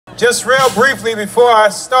Just real briefly before I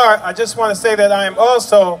start, I just want to say that I am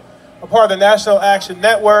also a part of the National Action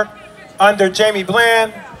Network under Jamie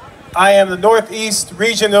Bland. I am the Northeast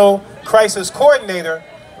Regional Crisis Coordinator.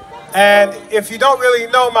 And if you don't really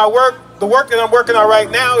know my work, the work that I'm working on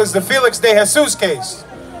right now is the Felix de Jesus case.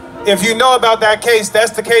 If you know about that case,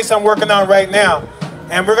 that's the case I'm working on right now.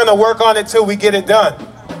 And we're going to work on it till we get it done.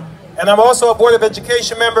 And I'm also a Board of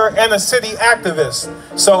Education member and a city activist.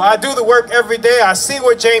 So I do the work every day. I see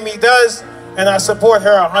what Jamie does, and I support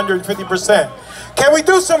her 150%. Can we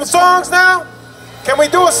do some songs now? Can we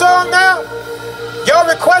do a song now? Y'all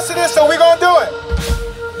requested it, so we're going to do it.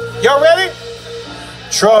 Y'all ready?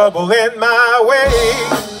 Trouble in my way.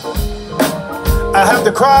 I have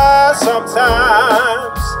to cry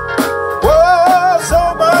sometimes. Whoa,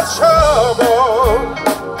 so much trouble.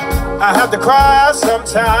 I have to cry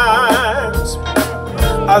sometimes.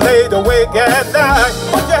 I laid awake at night.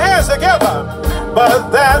 Put your hands together. But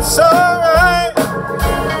that's alright.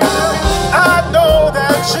 I know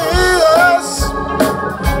that Jesus,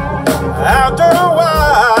 after a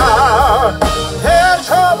while, had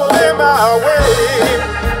trouble in my way.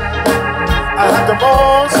 I have to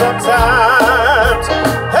mourn sometimes.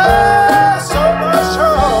 Hey, so much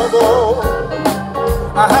trouble.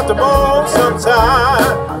 I have to mourn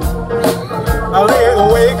sometimes. I lay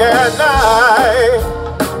awake at night,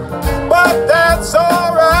 but that's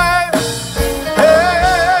alright. Hey,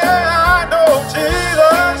 I know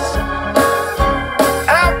Jesus,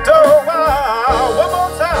 after a while. One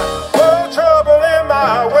more time. Oh, trouble in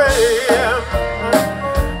my way.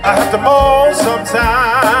 I have to mourn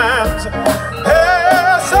sometimes.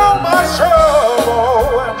 Hey, so much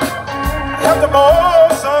trouble. I have to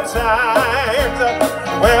mourn sometimes.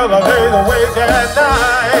 Well, I lay awake at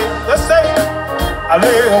night. Let's say I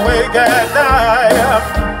lay awake at night.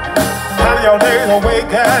 How do y'all lay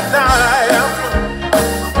awake at night?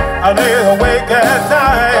 I lay awake at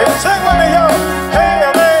night. Sing with me, y'all. Hey, I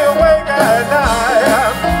lay awake at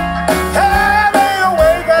night. Hey, I lay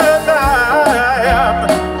awake at night.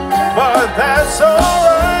 But that's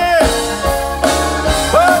alright.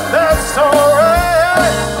 But that's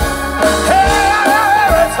alright. Hey,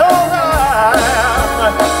 that's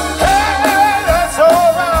alright. Hey, that's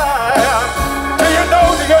alright. Do you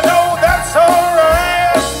know that's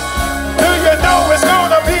alright? Do you know it's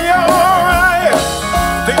gonna be alright?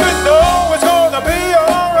 Do you know it's gonna be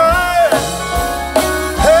alright?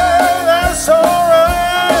 Hey, that's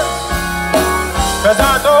alright. 'Cause I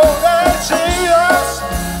know that Jesus,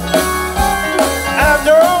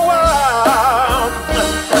 after a while,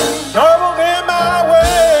 trouble in my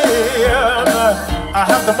way. I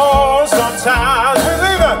have to mourn sometimes.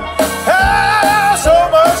 Believe it. Hey, so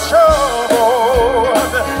much trouble.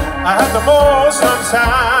 I have to mourn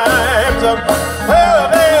sometimes. Well, I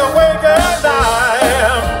lay awake at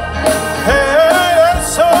night. Hey,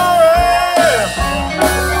 that's alright.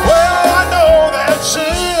 Well, I know that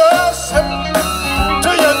Jesus.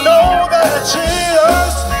 Do you know that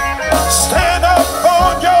Jesus? Stand up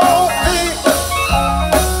on your feet.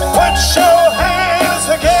 Put your hands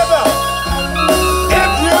together.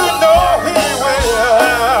 If you know He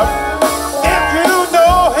will. If you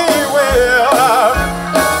know He will.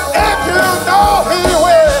 If you know He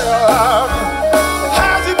will.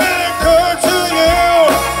 Has He been good to you?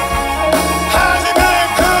 Has He been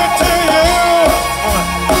good to you?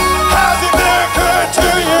 Has He been good to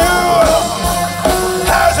you?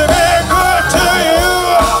 Has He been good to you?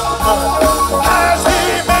 Has He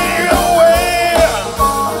made a way?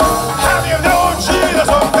 Have you known Jesus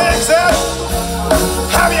will fix it?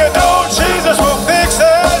 Have you known Jesus will fix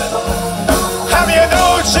it? Have you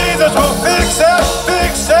known Jesus will fix it?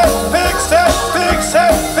 Fix it, fix it, fix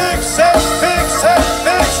it, fix it, fix it,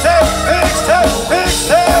 fix it, fix it, fix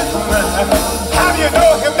it. Have you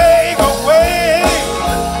known He'll make a way?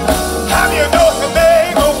 Have you known He'll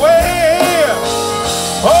make a way?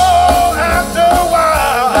 Oh, after a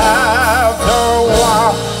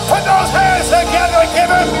while, put those hands together and give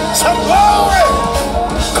Him some glory.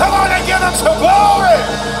 Come on and give Him some glory.